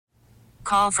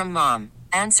Call from mom.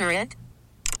 Answer it.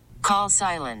 Call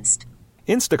silenced.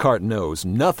 Instacart knows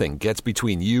nothing gets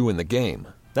between you and the game.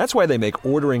 That's why they make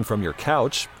ordering from your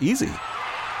couch easy.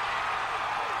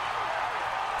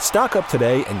 Stock up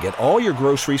today and get all your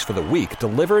groceries for the week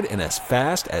delivered in as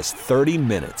fast as 30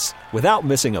 minutes without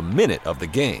missing a minute of the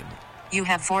game. You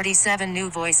have 47 new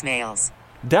voicemails.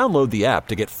 Download the app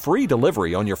to get free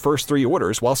delivery on your first 3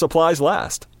 orders while supplies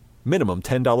last. Minimum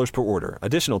 $10 per order.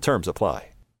 Additional terms apply.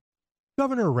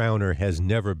 Governor Rauner has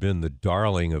never been the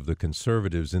darling of the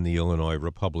conservatives in the Illinois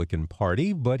Republican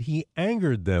Party, but he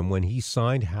angered them when he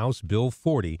signed House Bill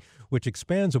 40, which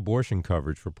expands abortion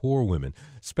coverage for poor women.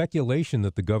 Speculation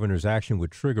that the governor's action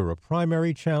would trigger a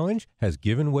primary challenge has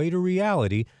given way to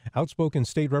reality. Outspoken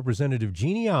State Representative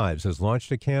Jeannie Ives has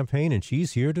launched a campaign, and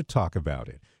she's here to talk about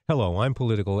it. Hello, I'm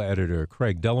political editor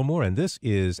Craig Dellamore, and this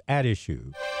is At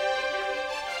Issue.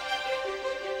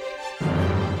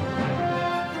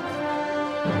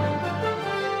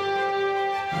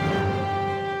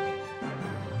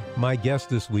 My guest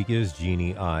this week is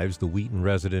Jeannie Ives. The Wheaton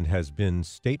resident has been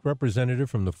state representative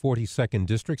from the 42nd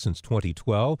District since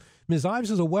 2012. Ms.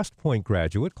 Ives is a West Point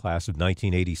graduate, class of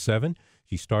 1987.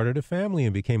 She started a family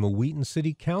and became a Wheaton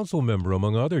City Council member,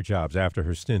 among other jobs, after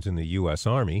her stint in the U.S.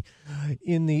 Army.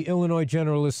 In the Illinois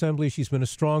General Assembly, she's been a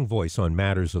strong voice on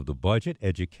matters of the budget,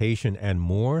 education, and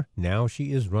more. Now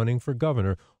she is running for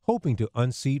governor, hoping to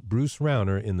unseat Bruce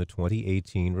Rauner in the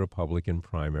 2018 Republican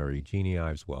primary. Jeannie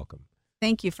Ives, welcome.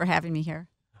 Thank you for having me here.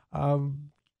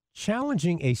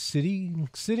 Challenging a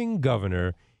sitting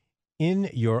governor in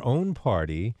your own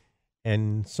party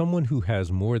and someone who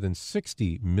has more than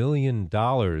 $60 million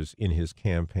in his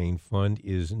campaign fund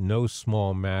is no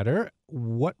small matter.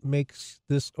 What makes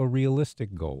this a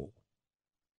realistic goal?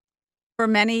 For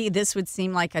many, this would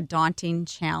seem like a daunting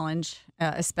challenge,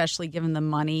 especially given the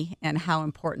money and how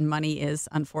important money is,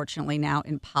 unfortunately, now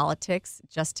in politics,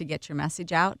 just to get your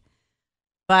message out.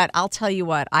 But I'll tell you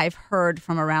what, I've heard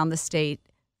from around the state,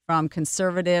 from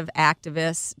conservative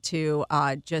activists to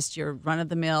just your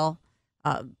run-of-the-mill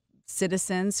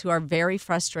citizens who are very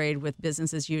frustrated with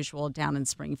business as usual down in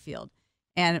Springfield.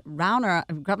 And Governor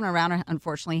Rauner,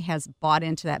 unfortunately, has bought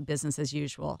into that business as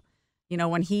usual. You know,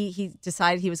 when he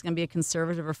decided he was going to be a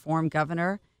conservative reform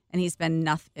governor, and he's been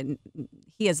nothing,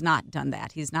 he has not done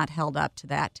that. He's not held up to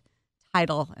that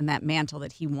title and that mantle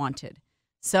that he wanted.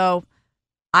 So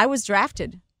I was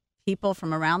drafted. People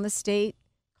from around the state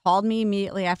called me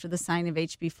immediately after the signing of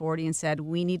HB 40 and said,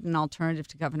 we need an alternative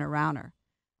to Governor Rauner.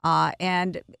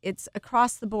 And it's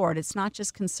across the board. It's not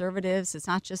just conservatives. It's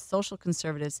not just social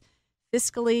conservatives.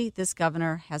 Fiscally, this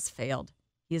governor has failed.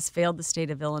 He has failed the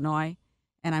state of Illinois,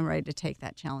 and I'm ready to take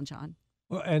that challenge on.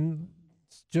 Well, and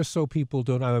just so people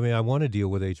don't, I mean, I want to deal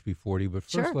with HB 40, but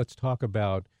first Sure. Let's talk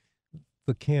about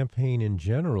the campaign in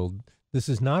general. This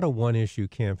is not a one-issue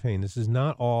campaign. This is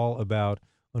not all about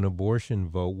an abortion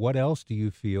vote. What else do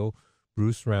you feel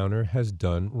Bruce Rauner has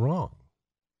done wrong?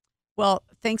 Well,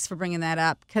 thanks for bringing that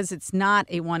up, because it's not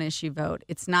a one-issue vote.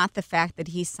 It's not the fact that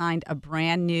he signed a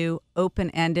brand new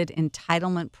open-ended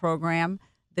entitlement program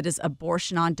that is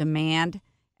abortion on demand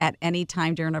at any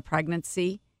time during a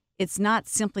pregnancy. It's not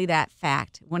simply that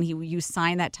fact. When you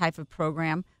sign that type of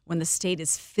program, when the state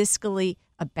is fiscally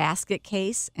a basket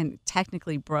case and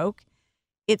technically broke,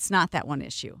 it's not that one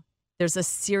issue. There's a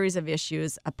series of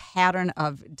issues, a pattern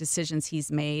of decisions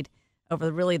he's made over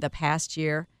really the past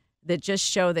year that just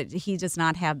show that he does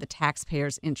not have the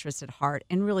taxpayers' interest at heart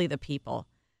and really the people.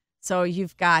 So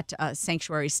you've got a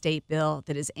sanctuary state bill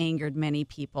that has angered many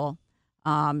people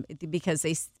because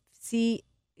they see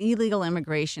illegal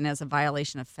immigration as a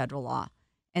violation of federal law,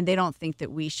 and they don't think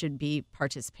that we should be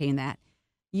participating in that.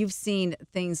 You've seen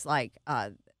things like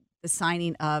the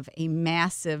signing of a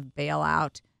massive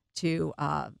bailout to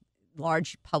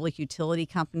large public utility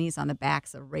companies on the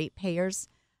backs of ratepayers.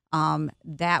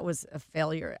 That was a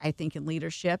failure, I think, in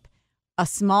leadership. A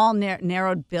small,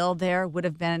 narrowed bill there would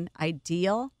have been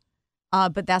ideal,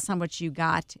 but that's not what you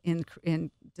got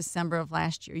in December of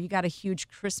last year. You got a huge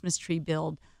Christmas tree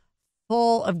bill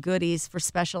full of goodies for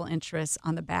special interests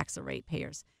on the backs of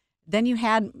ratepayers. Then you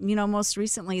had, most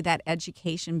recently that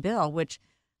education bill, which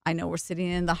I know we're sitting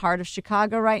in the heart of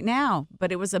Chicago right now,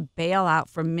 but it was a bailout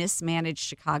for mismanaged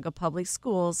Chicago public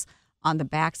schools on the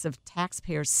backs of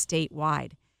taxpayers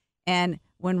statewide. And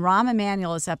when Rahm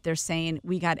Emanuel is up there saying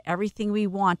we got everything we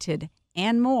wanted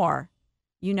and more,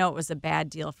 it was a bad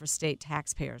deal for state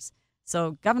taxpayers.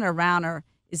 So Governor Rauner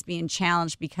is being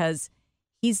challenged because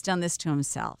he's done this to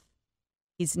himself.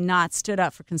 He's not stood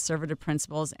up for conservative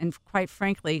principles. And quite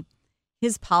frankly,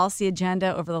 his policy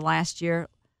agenda over the last year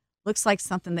looks like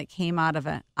something that came out of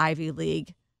an Ivy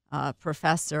League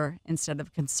professor instead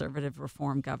of conservative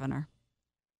reform governor.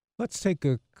 Let's take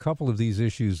a couple of these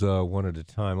issues one at a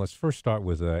time. Let's first start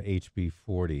with HB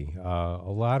 40.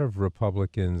 A lot of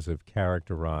Republicans have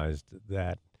characterized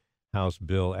that House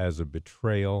bill as a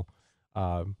betrayal,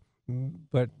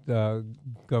 but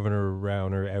Governor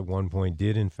Rauner at one point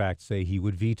did, in fact, say he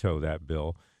would veto that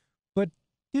bill. But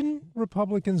didn't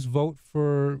Republicans vote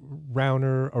for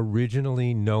Rauner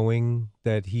originally knowing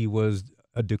that he was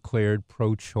a declared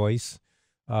pro-choice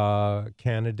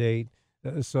candidate?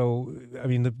 So, I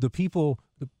mean, the people,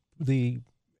 the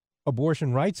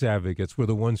abortion rights advocates were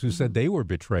the ones who said they were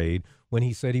betrayed when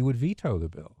he said he would veto the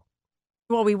bill.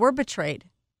 Well, we were betrayed.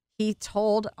 He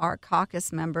told our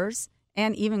caucus members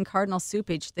and even Cardinal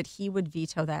Cupich that he would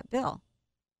veto that bill.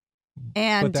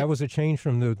 But that was a change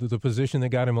from the position that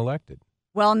got him elected.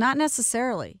 Well, not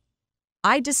necessarily.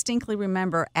 I distinctly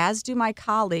remember, as do my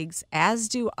colleagues, as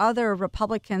do other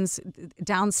Republicans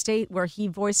downstate where he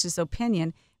voiced his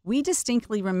opinion, we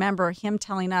distinctly remember him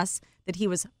telling us that he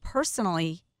was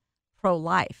personally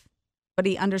pro-life, but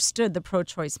he understood the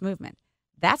pro-choice movement.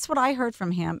 That's what I heard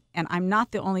from him, and I'm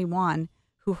not the only one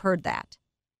who heard that.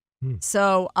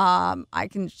 So I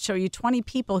can show you 20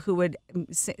 people who would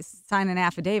sign an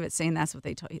affidavit saying that's what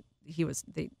they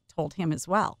told him as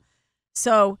well.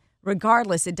 So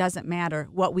regardless, it doesn't matter.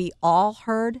 What we all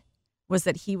heard was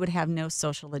that he would have no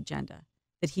social agenda,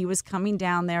 that he was coming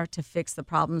down there to fix the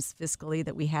problems fiscally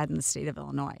that we had in the state of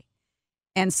Illinois.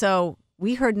 And so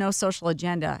we heard no social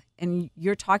agenda. And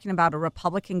you're talking about a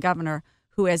Republican governor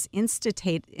who has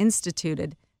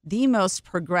instituted the most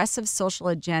progressive social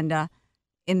agenda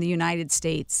in the United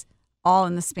States, all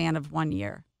in the span of 1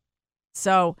 year.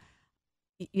 So,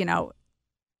 you know,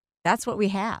 that's what we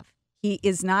have. He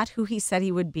is not who he said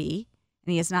he would be,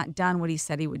 and he has not done what he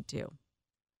said he would do.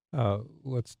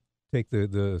 Let's take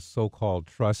the so-called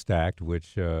Trust Act,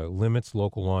 which limits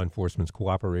local law enforcement's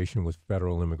cooperation with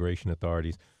federal immigration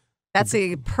authorities. That's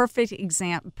a perfect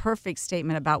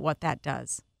statement about what that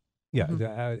does. Yeah,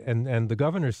 and the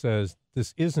governor says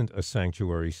this isn't a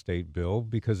sanctuary state bill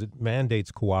because it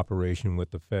mandates cooperation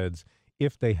with the feds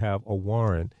if they have a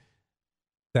warrant.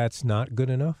 That's not good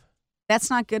enough? That's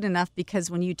not good enough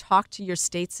because when you talk to your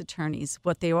state's attorneys,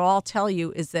 what they all tell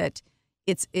you is that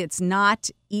it's not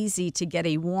easy to get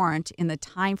a warrant in the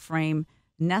time frame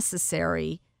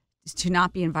necessary to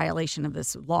not be in violation of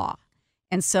this law.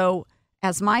 And so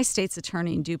as my state's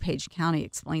attorney in DuPage County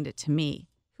explained it to me,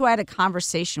 who I had a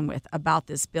conversation with about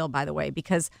this bill, by the way,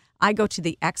 because I go to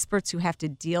the experts who have to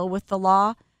deal with the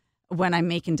law when I'm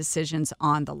making decisions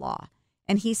on the law.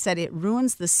 And he said it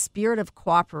ruins the spirit of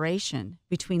cooperation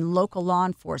between local law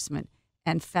enforcement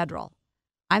and federal.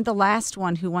 I'm the last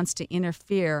one who wants to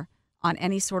interfere on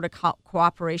any sort of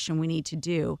cooperation we need to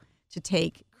do to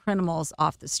take criminals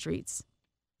off the streets.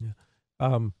 Yeah.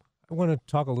 I want to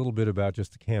talk a little bit about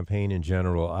just the campaign in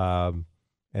general,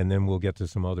 and then we'll get to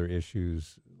some other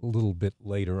issues a little bit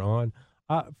later on.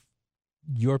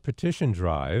 Your petition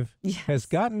drive has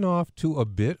gotten off to a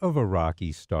bit of a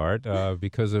rocky start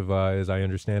because of, as I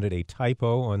understand it, a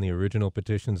typo on the original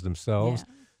petitions themselves.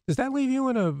 Yeah. Does that leave you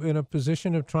in a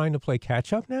position of trying to play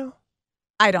catch up now?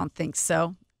 I don't think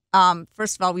so.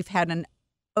 First of all, we've had an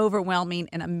overwhelming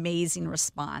and amazing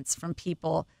response from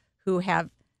people who have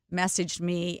messaged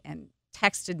me and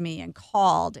texted me and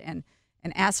called and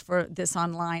asked for this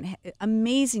online.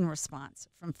 Amazing response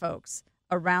from folks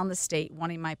around the state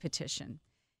wanting my petition.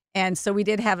 And so we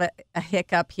did have a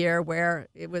hiccup here where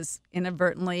it was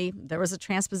inadvertently, there was a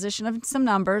transposition of some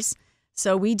numbers.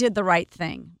 So we did the right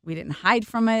thing. We didn't hide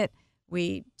from it.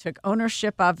 We took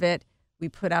ownership of it. We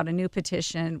put out a new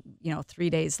petition, 3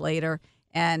 days later.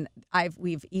 And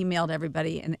we've emailed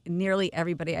everybody, and nearly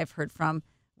everybody I've heard from,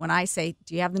 when I say,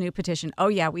 do you have the new petition? Oh,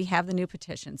 yeah, we have the new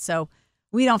petition. So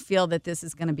we don't feel that this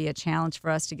is going to be a challenge for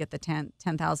us to get the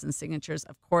 10,000 signatures.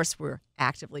 Of course, we're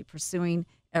actively pursuing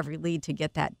every lead to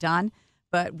get that done,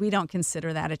 but we don't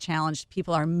consider that a challenge.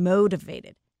 People are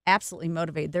motivated, absolutely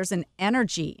motivated. There's an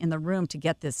energy in the room to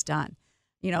get this done.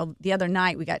 The other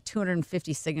night we got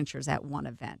 250 signatures at one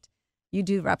event. You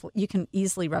can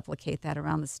easily replicate that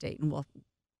around the state, and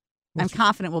I'm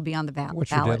confident we'll be on the ballot.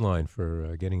 What's your deadline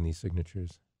for getting these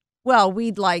signatures? Well,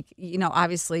 we'd like,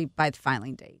 obviously by the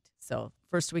filing date. So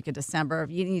first week of December,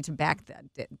 you need to back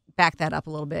that up a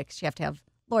little bit because you have to have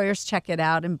lawyers check it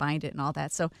out and bind it and all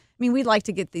that. So, we'd like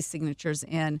to get these signatures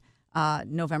in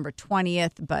November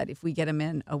 20th, but if we get them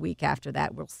in a week after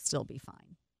that, we'll still be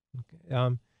fine.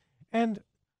 Okay. And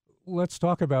let's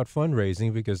talk about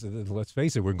fundraising because, let's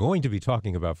face it, we're going to be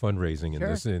talking about fundraising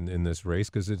in this race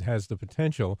because it has the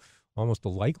potential, almost the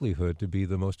likelihood, to be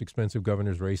the most expensive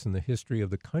governor's race in the history of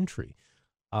the country.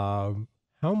 How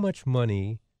much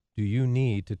money do you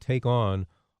need to take on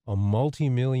a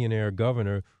multimillionaire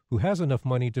governor who has enough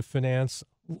money to finance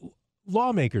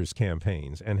lawmakers'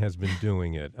 campaigns and has been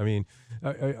doing it? I mean,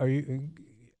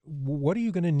 what are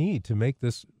you going to need to make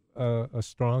this a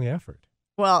strong effort?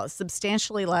 Well,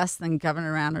 substantially less than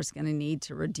Governor Rauner's going to need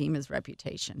to redeem his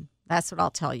reputation. That's what I'll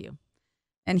tell you.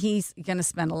 And he's going to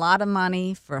spend a lot of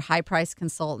money for high-priced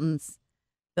consultants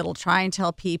that'll try and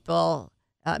tell people,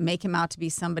 make him out to be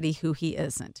somebody who he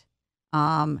isn't.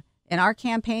 In our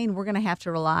campaign, we're going to have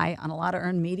to rely on a lot of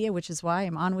earned media, which is why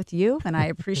I'm on with you, and I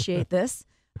appreciate this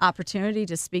opportunity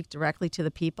to speak directly to the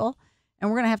people. And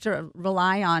we're going to have to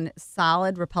rely on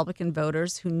solid Republican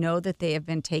voters who know that they have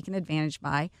been taken advantage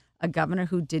by a governor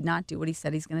who did not do what he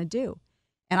said he's going to do.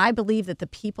 And I believe that the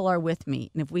people are with me.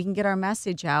 And if we can get our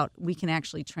message out, we can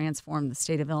actually transform the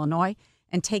state of Illinois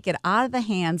and take it out of the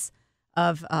hands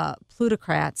of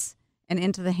plutocrats and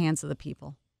into the hands of the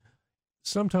people.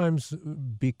 Sometimes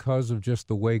because of just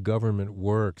the way government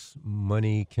works,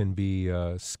 money can be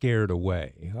scared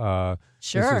away.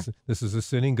 Sure. This is a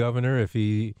sitting governor. If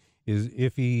he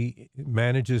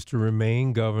manages to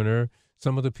remain governor,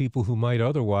 some of the people who might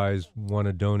otherwise want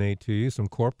to donate to you, some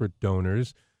corporate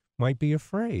donors, might be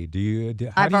afraid.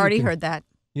 I've already heard that.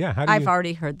 Yeah, I've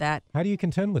already heard that. How do you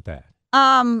contend with that?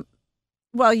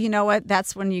 Well, you know what?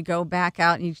 That's when you go back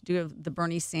out and you do the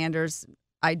Bernie Sanders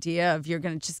idea of you're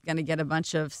just going to get a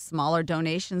bunch of smaller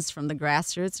donations from the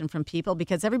grassroots and from people,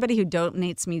 because everybody who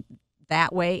donates me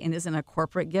that way and isn't a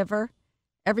corporate giver,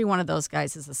 every one of those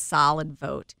guys is a solid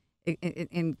vote,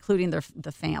 including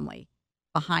the family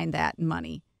behind that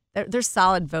money. They're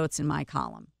solid votes in my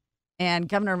column. And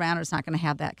Governor Rauner's not going to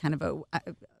have that kind of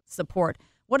support.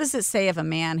 What does it say of a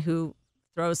man who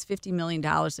throws $50 million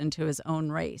into his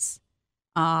own race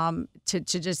to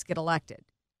just get elected?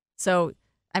 So,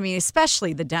 I mean,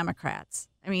 especially the Democrats.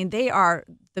 I mean, they are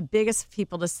the biggest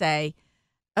people to say,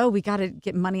 oh, we got to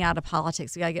get money out of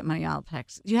politics. We got to get money out of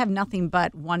politics. You have nothing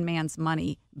but one man's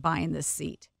money buying this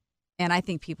seat. And I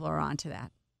think people are on to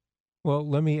that. Well,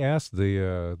 let me ask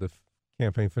the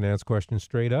campaign finance question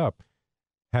straight up.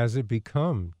 Has it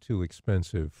become too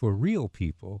expensive for real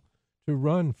people to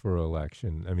run for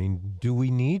election? I mean, do we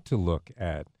need to look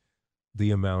at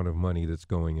the amount of money that's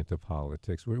going into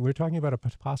politics? We're talking about a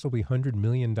possibly $100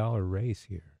 million race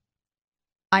here.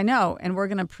 I know, and we're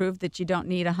going to prove that you don't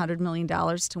need $100 million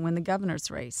to win the governor's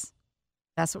race.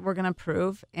 That's what we're going to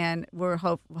prove, and we're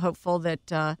hopeful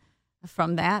that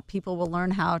from that, people will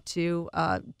learn how to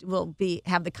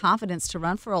have the confidence to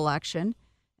run for election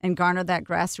and garner that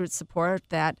grassroots support.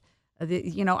 That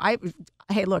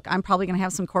hey, look, I'm probably going to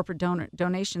have some corporate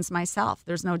donations myself.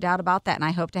 There's no doubt about that, and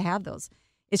I hope to have those.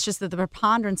 It's just that the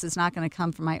preponderance is not going to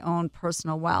come from my own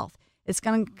personal wealth. It's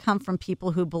going to come from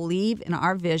people who believe in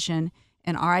our vision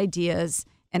and our ideas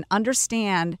and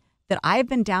understand that I've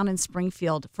been down in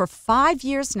Springfield for 5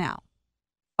 years now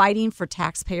fighting for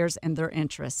taxpayers and their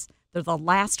interests. They're the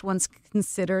last ones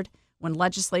considered when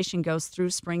legislation goes through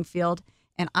Springfield,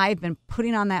 and I've been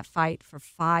putting on that fight for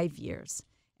 5 years.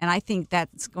 And I think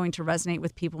that's going to resonate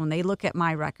with people when they look at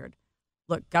my record.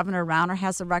 Look, Governor Rauner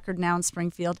has a record now in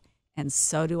Springfield, and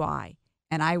so do I.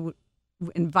 And I would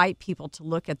invite people to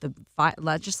look at the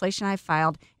legislation I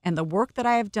filed and the work that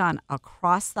I have done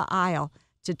across the aisle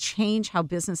to change how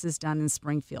business is done in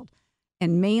Springfield,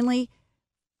 and mainly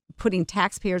putting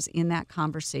taxpayers in that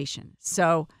conversation.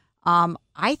 So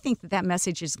I think that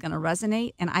message is going to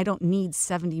resonate, and I don't need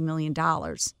 $70 million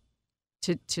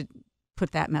to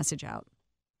put that message out.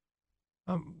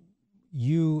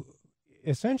 You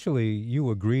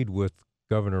agreed with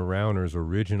Governor Rauner's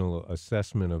original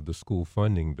assessment of the school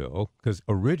funding bill, because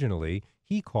originally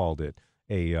he called it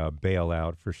a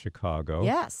bailout for Chicago.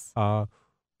 Yes.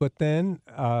 But then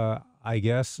I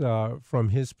guess from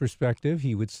his perspective,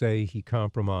 he would say he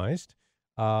compromised.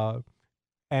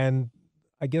 And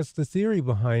I guess the theory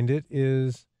behind it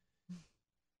is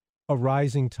a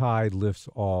rising tide lifts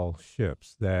all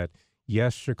ships, that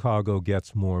yes, Chicago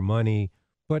gets more money,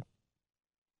 but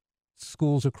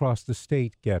schools across the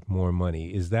state get more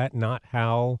money. Is that not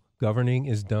how governing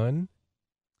is done?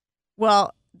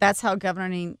 Well, that's how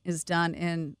governing is done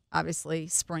in, obviously,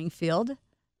 Springfield.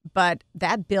 But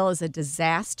that bill is a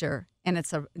disaster, and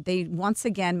they once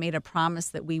again made a promise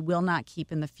that we will not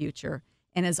keep in the future,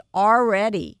 and is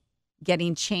already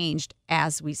getting changed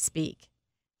as we speak.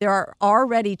 There are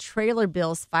already trailer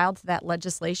bills filed to that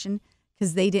legislation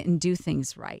because they didn't do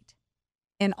things right.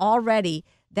 And already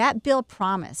that bill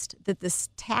promised that the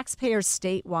taxpayers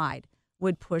statewide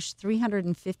would push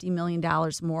 $350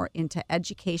 million more into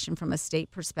education from a state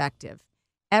perspective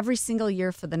every single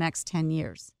year for the next 10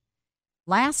 years.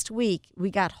 Last week,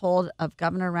 we got hold of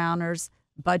Governor Rauner's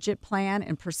budget plan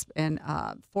and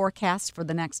forecast for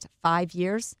the next 5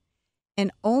 years.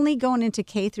 And only going into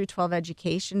K through 12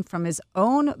 education from his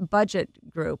own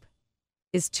budget group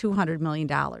is $200 million.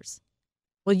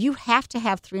 Well, you have to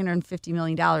have $350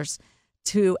 million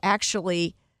to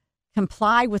actually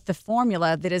comply with the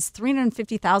formula that is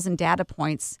 350,000 data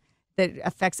points that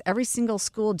affects every single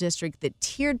school district that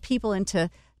tiered people into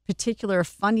particular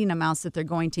funding amounts that they're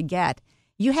going to get.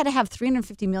 You had to have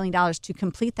 $350 million to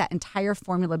complete that entire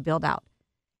formula build out.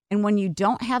 And when you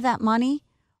don't have that money,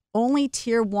 only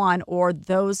tier one or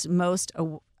those most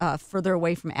further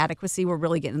away from adequacy, we're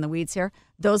really getting in the weeds here,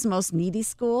 those most needy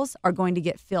schools are going to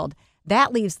get filled.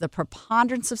 That leaves the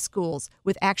preponderance of schools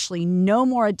with actually no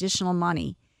more additional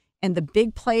money. And the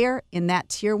big player in that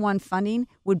tier one funding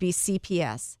would be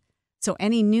CPS. So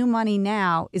any new money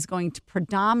now is going to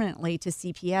predominantly to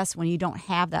CPS when you don't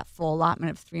have that full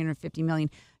allotment of $350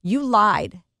 million. You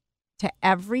lied to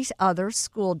every other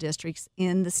school districts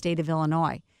in the state of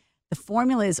Illinois. The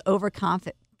formula is over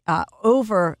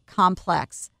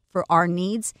complex for our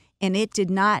needs, and it did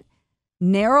not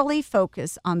narrowly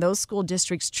focus on those school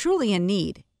districts truly in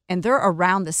need, and they're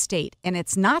around the state. And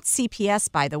it's not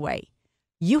CPS, by the way.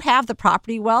 You have the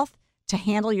property wealth to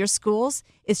handle your schools.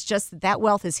 It's just that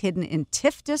wealth is hidden in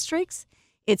TIF districts.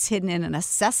 It's hidden in an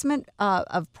assessment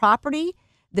of property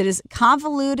that is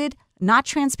convoluted, not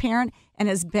transparent, and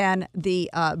has been the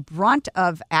brunt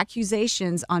of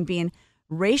accusations on being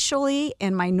racially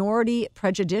and minority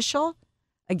prejudicial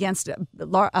against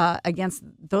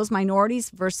those minorities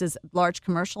versus large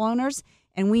commercial owners.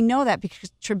 And we know that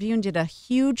because Tribune did a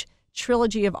huge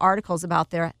trilogy of articles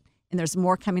about there, and there's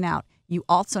more coming out. You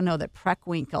also know that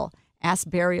Preckwinkle asked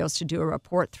Berrios to do a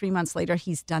report. 3 months later,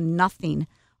 he's done nothing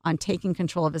on taking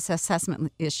control of his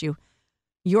assessment issue.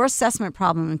 Your assessment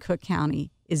problem in Cook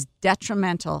County is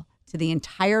detrimental to the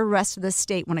entire rest of the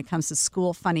state when it comes to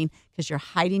school funding because you're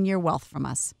hiding your wealth from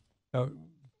us.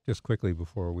 Just quickly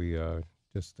before we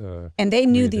and they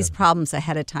knew these problems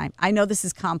ahead of time. I know this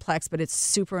is complex, but it's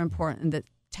super important that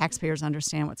taxpayers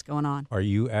understand what's going on. Are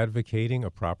you advocating a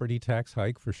property tax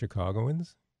hike for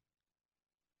Chicagoans?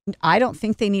 I don't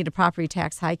think they need a property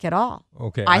tax hike at all.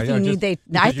 Okay, I think that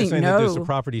no. There's a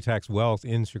property tax wealth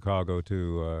in Chicago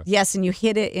to. Yes, and you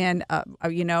hit it in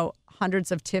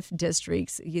hundreds of TIF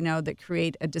districts. That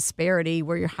create a disparity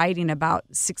where you're hiding about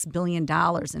 $6 billion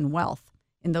in wealth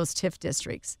in those TIF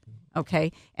districts.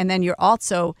 Okay, and then you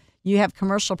have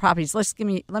commercial properties. Let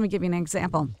me give you an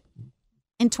example.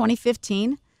 In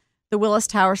 2015, the Willis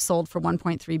Tower sold for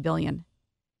 $1.3 billion.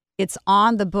 It's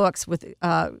on the books with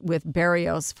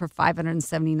Berrios for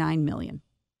 $579 million.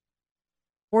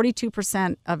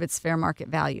 42% of its fair market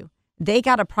value. They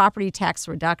got a property tax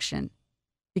reduction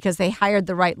because they hired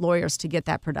the right lawyers to get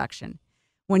that production.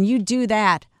 When you do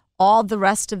that, all the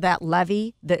rest of that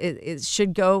levy that it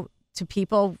should go to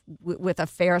people with a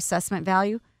fair assessment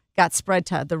value got spread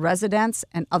to the residents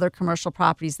and other commercial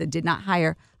properties that did not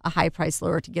hire a high-price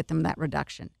lawyer to get them that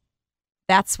reduction.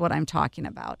 That's what I'm talking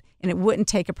about. And it wouldn't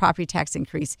take a property tax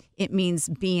increase. It means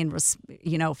being,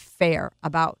 fair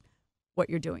about what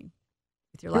you're doing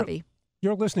with your levy.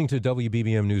 You're listening to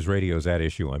WBBM News Radio's At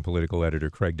Issue. I'm political editor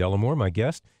Craig Dellamore. My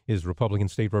guest is Republican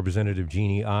State Representative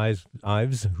Jeannie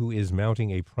Ives, who is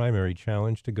mounting a primary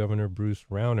challenge to Governor Bruce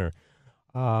Rauner.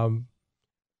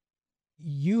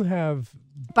 You have...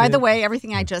 By the way,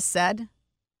 everything I just said,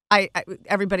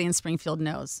 everybody in Springfield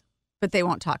knows, but they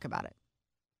won't talk about it.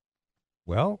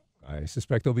 Well, I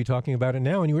suspect they'll be talking about it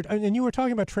now. And you were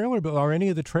talking about trailer bill. Are any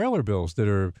of the trailer bills that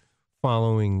are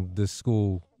following this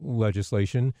school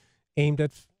legislation aimed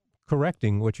at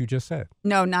correcting what you just said?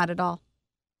 No, not at all.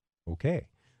 Okay.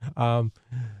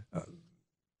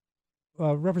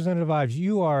 Representative Ives,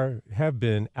 you have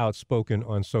been outspoken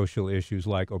on social issues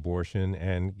like abortion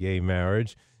and gay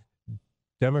marriage.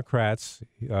 Democrats,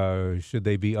 should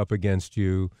they be up against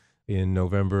you in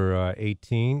November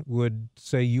 18, would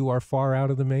say you are far out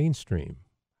of the mainstream.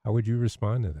 How would you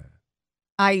respond to that?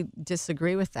 I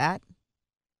disagree with that.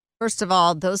 First of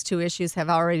all, those two issues have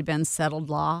already been settled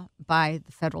law by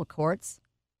the federal courts,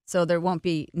 so there won't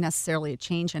be necessarily a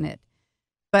change in it.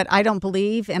 But I don't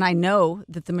believe, and I know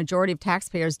that the majority of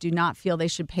taxpayers do not feel they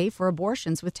should pay for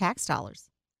abortions with tax dollars.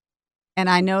 And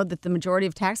I know that the majority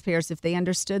of taxpayers, if they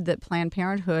understood that Planned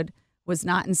Parenthood was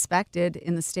not inspected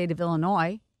in the state of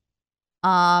Illinois,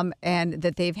 and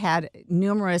that they've had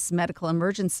numerous medical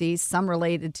emergencies, some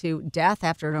related to death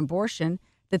after an abortion,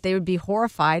 that they would be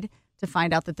horrified to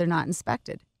find out that they're not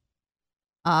inspected.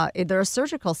 They're a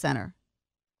surgical center,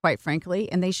 quite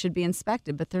frankly, and they should be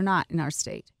inspected, but they're not in our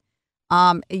state.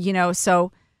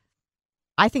 So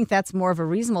I think that's more of a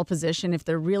reasonable position if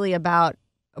they're really about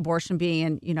abortion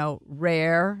being,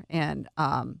 rare and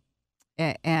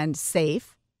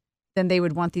safe. Then they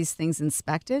would want these things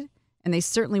inspected, and they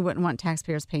certainly wouldn't want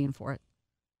taxpayers paying for it.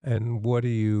 And what do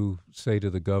you say to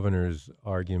the governor's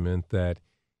argument that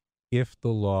if the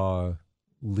law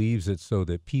leaves it so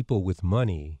that people with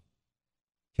money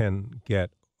can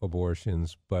get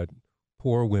abortions, but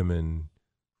poor women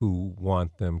who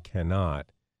want them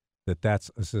cannot,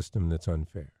 that's a system that's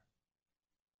unfair?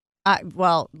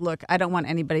 Well, look, I don't want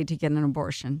anybody to get an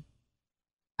abortion.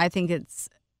 I think it's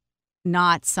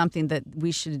not something that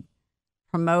we should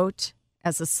promote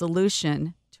as a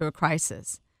solution to a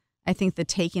crisis. I think the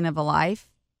taking of a life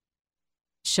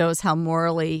shows how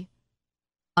morally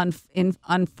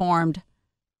unformed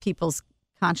people's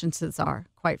consciences are,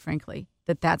 quite frankly,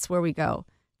 that's where we go.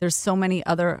 There's so many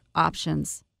other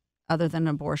options other than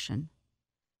abortion.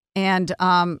 And,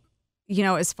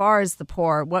 as far as the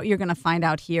poor, what you're going to find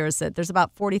out here is that there's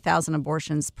about 40,000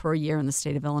 abortions per year in the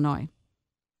state of Illinois.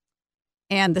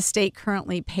 And the state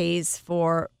currently pays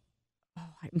for,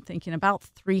 I'm thinking about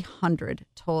 300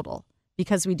 total,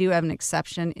 because we do have an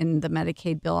exception in the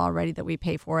Medicaid bill already that we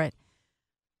pay for it.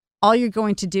 All you're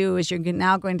going to do is you're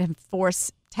now going to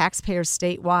force taxpayers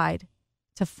statewide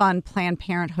to fund Planned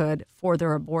Parenthood for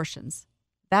their abortions.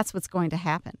 That's what's going to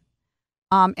happen.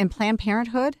 And Planned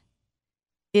Parenthood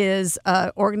is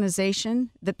an organization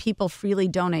that people freely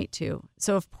donate to.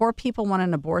 So if poor people want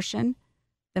an abortion,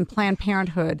 then Planned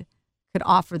Parenthood could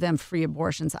offer them free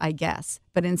abortions, I guess.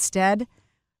 But instead,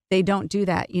 they don't do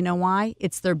that. You know why?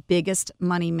 It's their biggest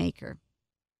money maker.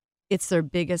 It's their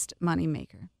biggest money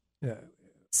maker. Yeah.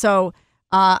 So,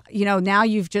 now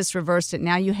you've just reversed it.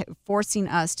 Now you're forcing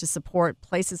us to support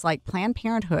places like Planned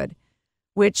Parenthood,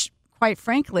 which, quite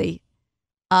frankly,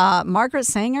 Margaret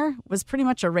Sanger was pretty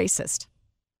much a racist.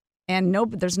 And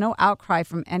there's no outcry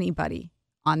from anybody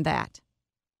on that.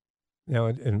 Now,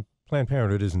 and Planned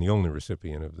Parenthood isn't the only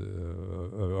recipient of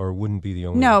or wouldn't be the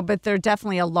only. No, but they're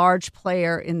definitely a large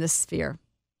player in this sphere.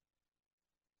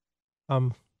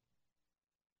 Let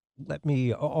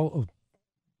me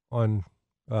on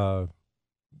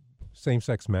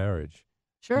same-sex marriage.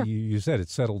 Sure. You said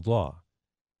it's settled law.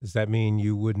 Does that mean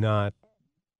you would not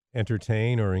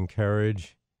entertain or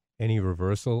encourage any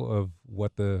reversal of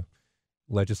what the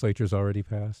legislature's already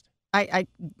passed?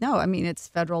 No. I mean, it's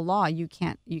federal law. You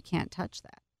can't touch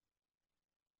that.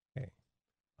 Okay.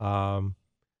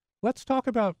 Let's talk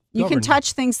about. You can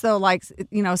touch things though, like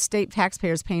state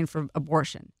taxpayers paying for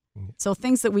abortion. Mm-hmm. So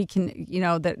things that we can,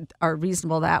 that are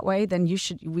reasonable that way. Then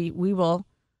we will.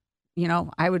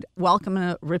 I would welcome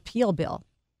a repeal bill.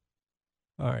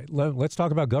 All right. Let's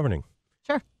talk about governing.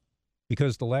 Sure.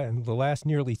 Because the last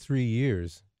nearly 3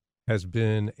 years has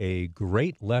been a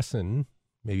great lesson.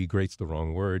 Maybe great's the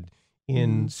wrong word,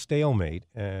 in stalemate,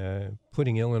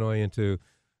 putting Illinois into,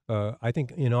 I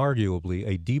think, inarguably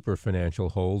a deeper financial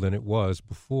hole than it was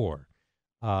before.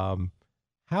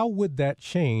 How would that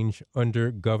change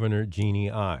under Governor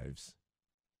Jeannie Ives?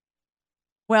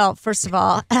 Well, first of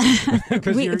all,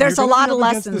 there's a lot of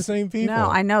lessons. The same people. No,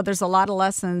 I know there's a lot of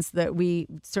lessons that we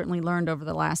certainly learned over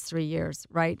the last 3 years,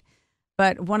 right?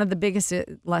 But one of the biggest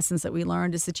lessons that we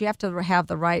learned is that you have to have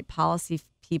the right policy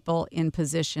people in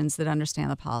positions that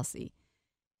understand the policy.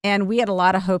 And we had a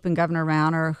lot of hope in Governor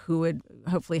Rauner, who would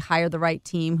hopefully hire the right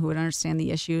team, who would understand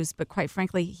the issues. But quite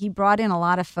frankly, he brought in a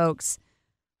lot of folks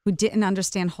who didn't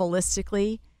understand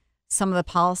holistically some of the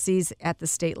policies at the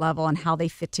state level and how they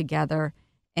fit together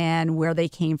and where they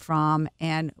came from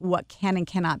and what can and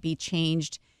cannot be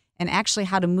changed, and actually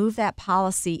how to move that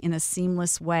policy in a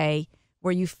seamless way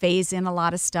where you phase in a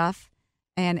lot of stuff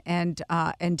and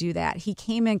do that. He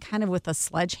came in kind of with a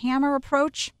sledgehammer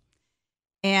approach.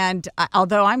 And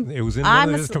although it was in one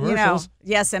of his commercials.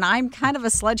 Yes, and I'm kind of a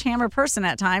sledgehammer person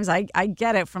at times. I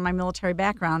get it from my military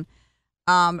background,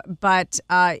 but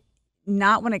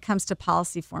not when it comes to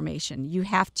policy formation. You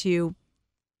have to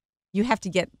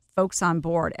get folks on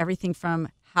board. Everything from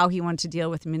how he wanted to deal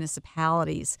with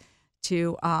municipalities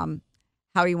to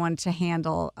how he wanted to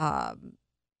handle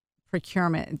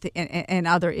procurement and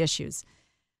other issues.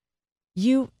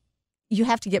 You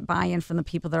have to get buy-in from the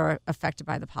people that are affected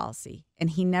by the policy. And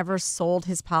he never sold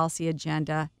his policy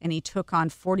agenda, and he took on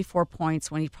 44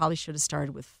 points when he probably should have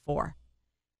started with 4.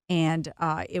 And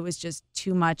it was just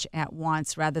too much at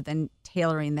once rather than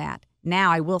tailoring that.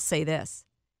 Now, I will say this.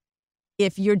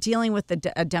 If you're dealing with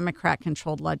a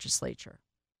Democrat-controlled legislature,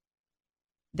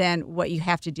 then what you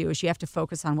have to do is you have to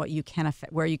focus on what you can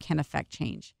affect, where you can affect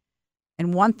change.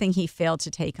 And one thing he failed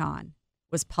to take on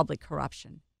was public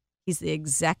corruption. He's the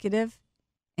executive,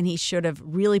 and he should have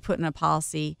really put in a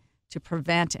policy to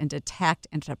prevent and detect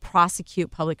and to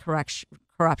prosecute public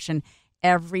corruption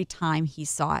every time he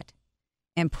saw it,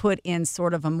 and put in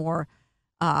sort of a more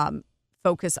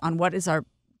focus on what is our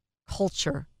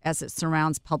culture as it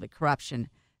surrounds public corruption.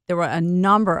 There were a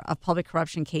number of public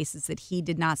corruption cases that he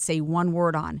did not say one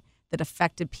word on that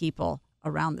affected people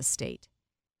around the state.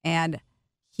 And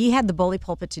he had the bully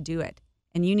pulpit to do it.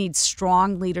 And you need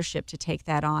strong leadership to take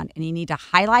that on. And you need to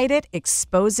highlight it,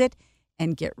 expose it,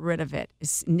 and get rid of it.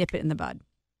 Nip it in the bud.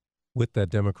 With that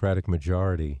Democratic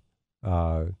majority,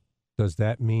 does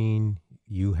that mean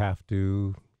you have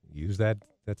to use that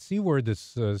C word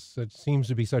that seems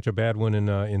to be such a bad one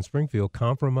in Springfield,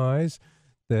 compromise?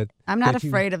 I'm not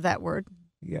afraid of that word.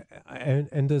 Yeah,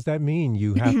 and does that mean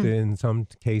you have to, in some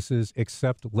cases,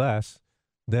 accept less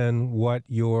than what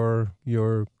your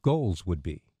goals would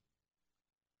be?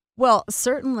 Well,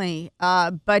 certainly,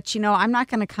 but I'm not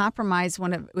going to compromise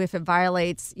if it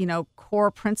violates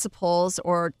core principles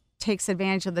or takes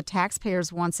advantage of the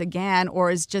taxpayers once again,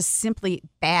 or is just simply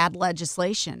bad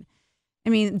legislation. I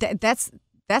mean, that's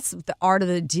the art of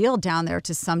the deal down there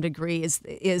to some degree.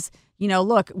 Is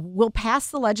look, we'll pass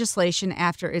the legislation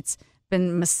after it's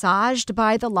been massaged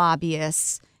by the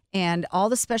lobbyists and all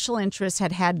the special interests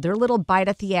had their little bite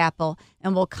at the apple,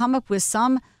 and we'll come up with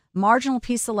some marginal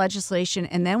piece of legislation,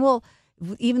 and then we'll,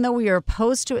 even though we are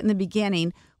opposed to it in the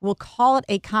beginning, we'll call it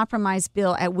a compromise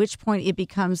bill, at which point it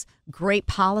becomes great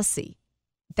policy.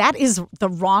 That is the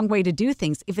wrong way to do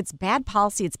things. If it's bad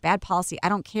policy, it's bad policy. I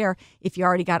don't care if you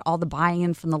already got all the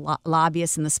buy-in from the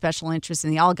lobbyists and the special interests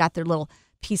and they all got their little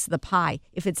piece of the pie.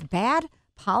 If it's bad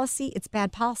policy, it's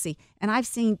bad policy. And I've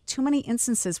seen too many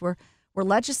instances where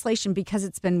legislation, because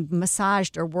it's been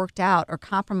massaged or worked out or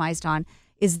compromised on,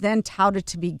 is then touted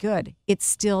to be good. It's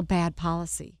still bad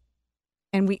policy.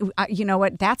 And we, you know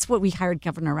what? That's what we hired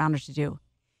Governor Rauner to do.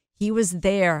 He was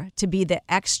there to be the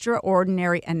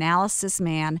extraordinary analysis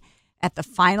man at the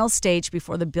final stage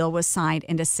before the bill was signed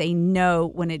and to say no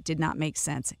when it did not make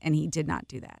sense. And he did not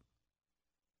do that.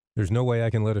 There's no way I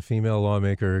can let a female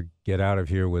lawmaker get out of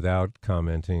here without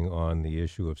commenting on the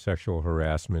issue of sexual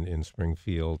harassment in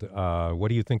Springfield. What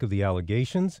do you think of the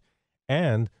allegations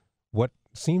and what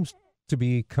seems to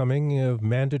be coming of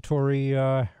mandatory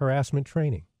harassment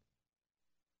training?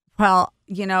 Well,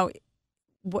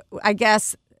 I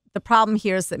guess the problem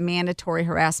here is that mandatory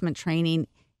harassment training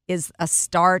is a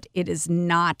start. It is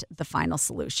not the final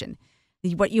solution.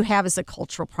 What you have is a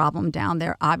cultural problem down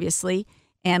there, obviously,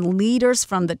 and leaders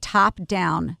from the top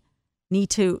down need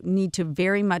to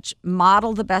very much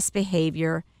model the best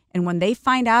behavior. And when they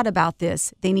find out about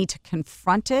this, they need to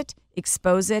confront it,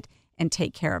 expose it, and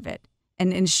take care of it,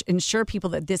 and ensure people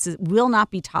that will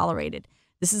not be tolerated.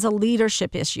 This is a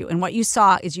leadership issue. And what you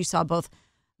saw both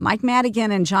Mike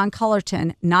Madigan and John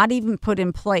Cullerton not even put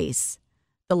in place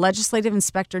the legislative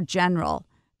inspector general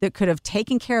that could have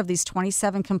taken care of these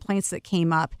 27 complaints that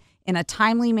came up in a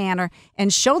timely manner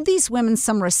and showed these women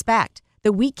some respect,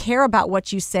 that we care about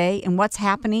what you say and what's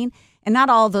happening. And not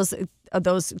all of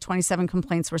those 27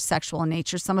 complaints were sexual in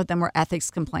nature. Some of them were ethics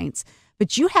complaints.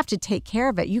 But you have to take care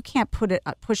of it. You can't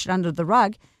push it under the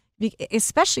rug,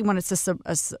 especially when it's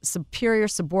a superior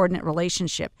subordinate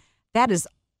relationship. That is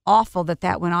awful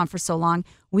that went on for so long.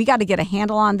 We got to get a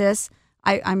handle on this.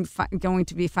 I'm going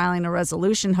to be filing a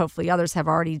resolution, hopefully others have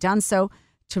already done so,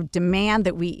 to demand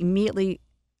that we immediately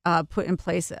put in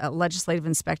place a legislative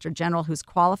inspector general who's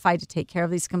qualified to take care of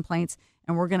these complaints,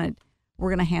 and we're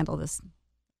gonna handle this.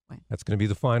 That's going to be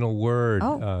the final word.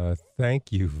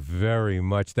 Thank you very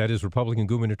much. That is Republican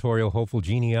gubernatorial hopeful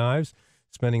Jeannie Ives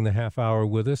spending the half hour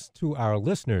with us. To our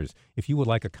listeners, if you would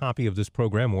like a copy of this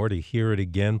program or to hear it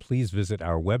again, please visit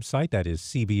our website. That is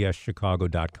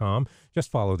cbschicago.com. Just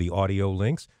follow the audio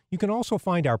links. You can also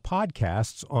find our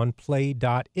podcasts on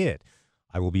play.it.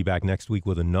 I will be back next week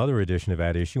with another edition of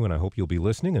At Issue, and I hope you'll be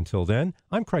listening. Until then,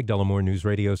 I'm Craig Dellamore, News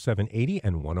Radio 780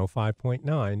 and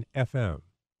 105.9 FM.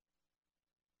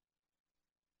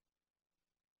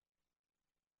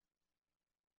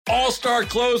 All-star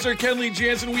closer Kenley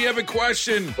Jansen, we have a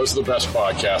question. What's the best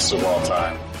podcast of all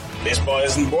time? Baseball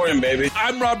isn't boring, baby.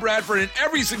 I'm Rob Bradford, and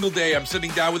every single day I'm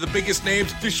sitting down with the biggest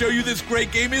names to show you this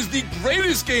great game is the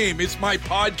greatest game. It's my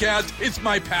podcast. It's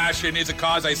my passion. It's a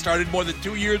cause I started more than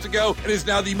 2 years ago and is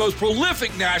now the most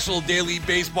prolific national daily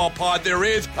baseball pod there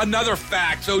is. Another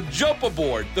fact, so jump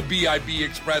aboard the BIB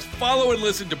Express. Follow and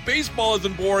listen to Baseball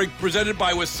Isn't Boring, presented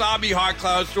by Wasabi Hot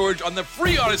Cloud Storage on the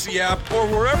free Odyssey app or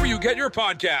wherever you get your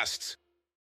podcasts.